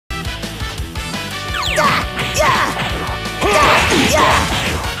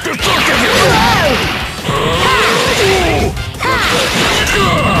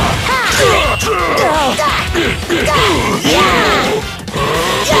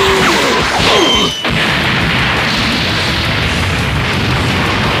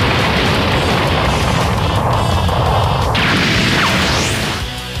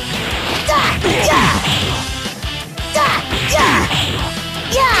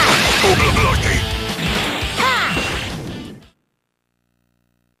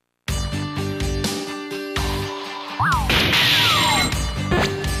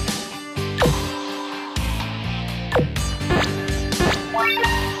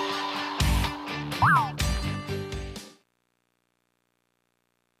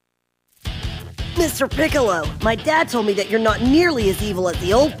Mr. Piccolo, my dad told me that you're not nearly as evil as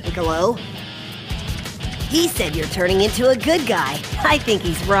the old Piccolo. He said you're turning into a good guy. I think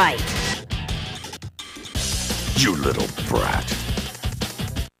he's right. You little brat.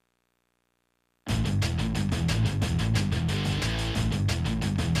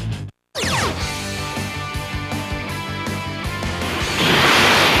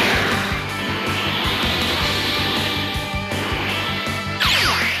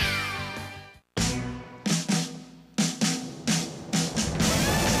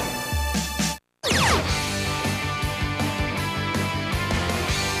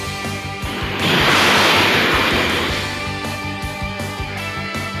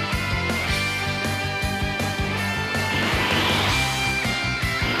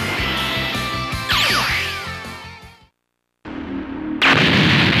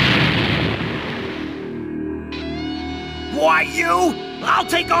 Why, you? I'll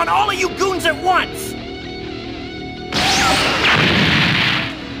take on all of you goons at once!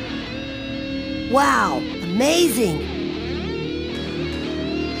 Wow, amazing!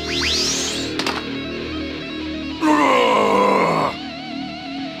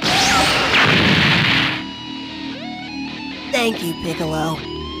 Thank you, Piccolo.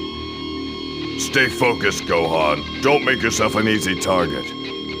 Stay focused, Gohan. Don't make yourself an easy target.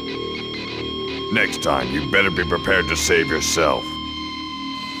 Next time, you better be prepared to save yourself.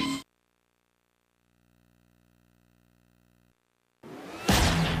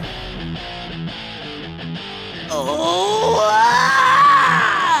 Oh! Ah!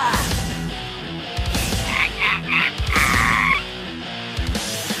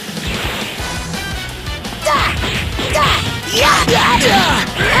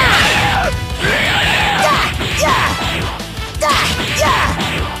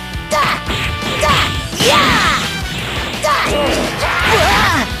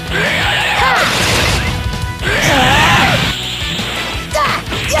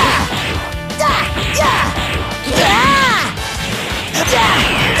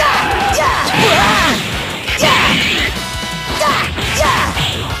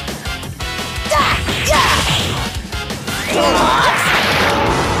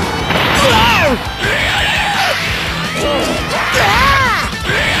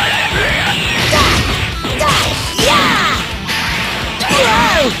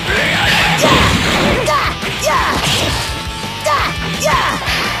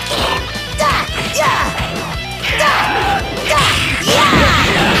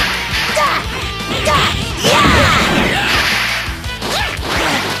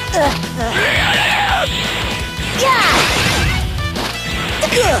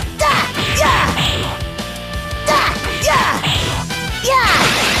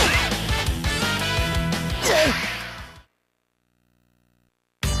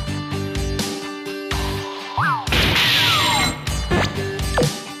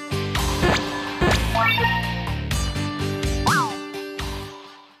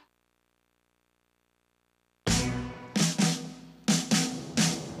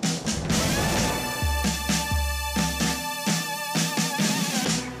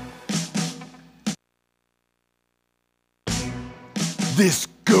 This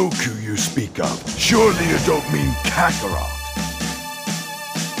Goku you speak of, surely you don't mean Kakarot?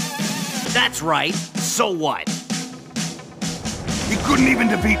 That's right. So what? He couldn't even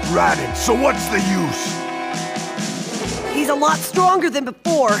defeat Raditz, so what's the use? He's a lot stronger than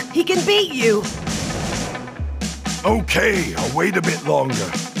before. He can beat you. Okay, I'll wait a bit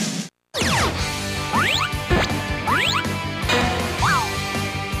longer.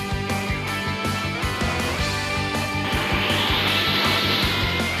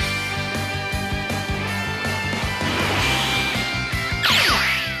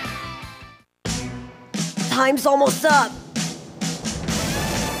 Time's almost up.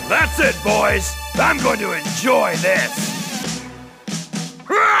 That's it, boys! I'm going to enjoy this!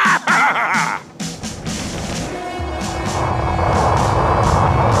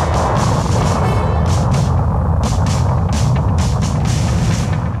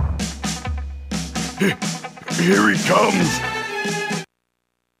 comes!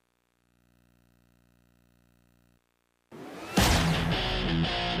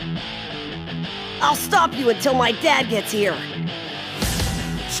 I'll stop you until my dad gets here.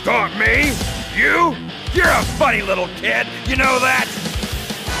 Stop me? You? You're a funny little kid, you know that?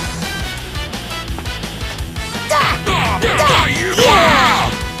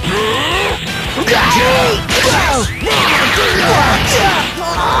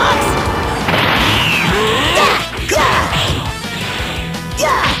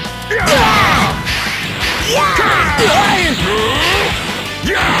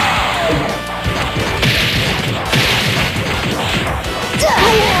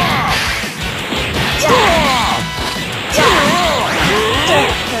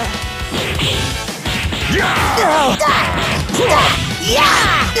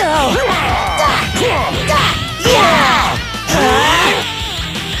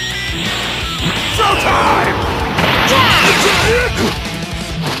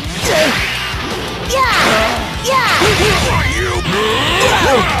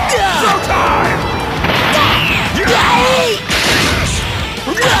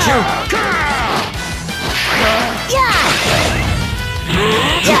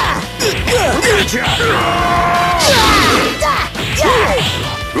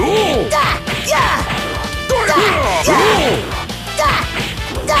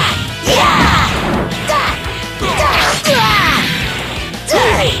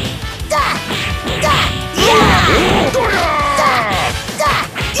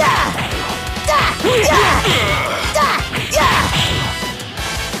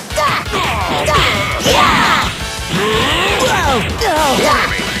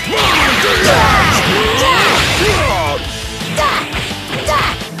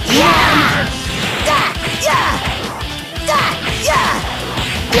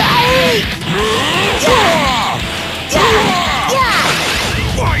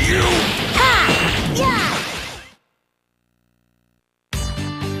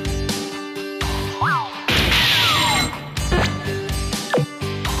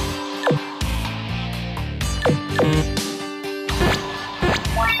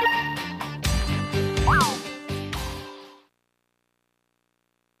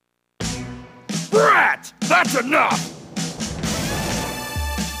 Brat! That's enough!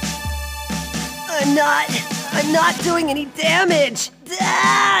 I'm not doing any damage!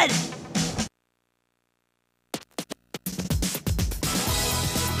 Dad!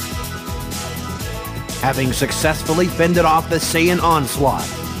 Having successfully fended off the Saiyan onslaught,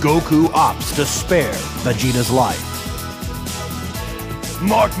 Goku opts to spare Vegeta's life.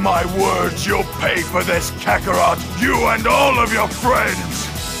 Mark my words, you'll pay for this, Kakarot! You and all of your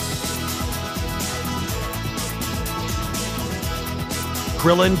friends!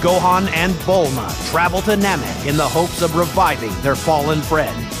 Krillin, Gohan, and Bulma travel to Namek in the hopes of reviving their fallen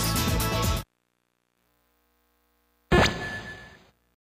friends.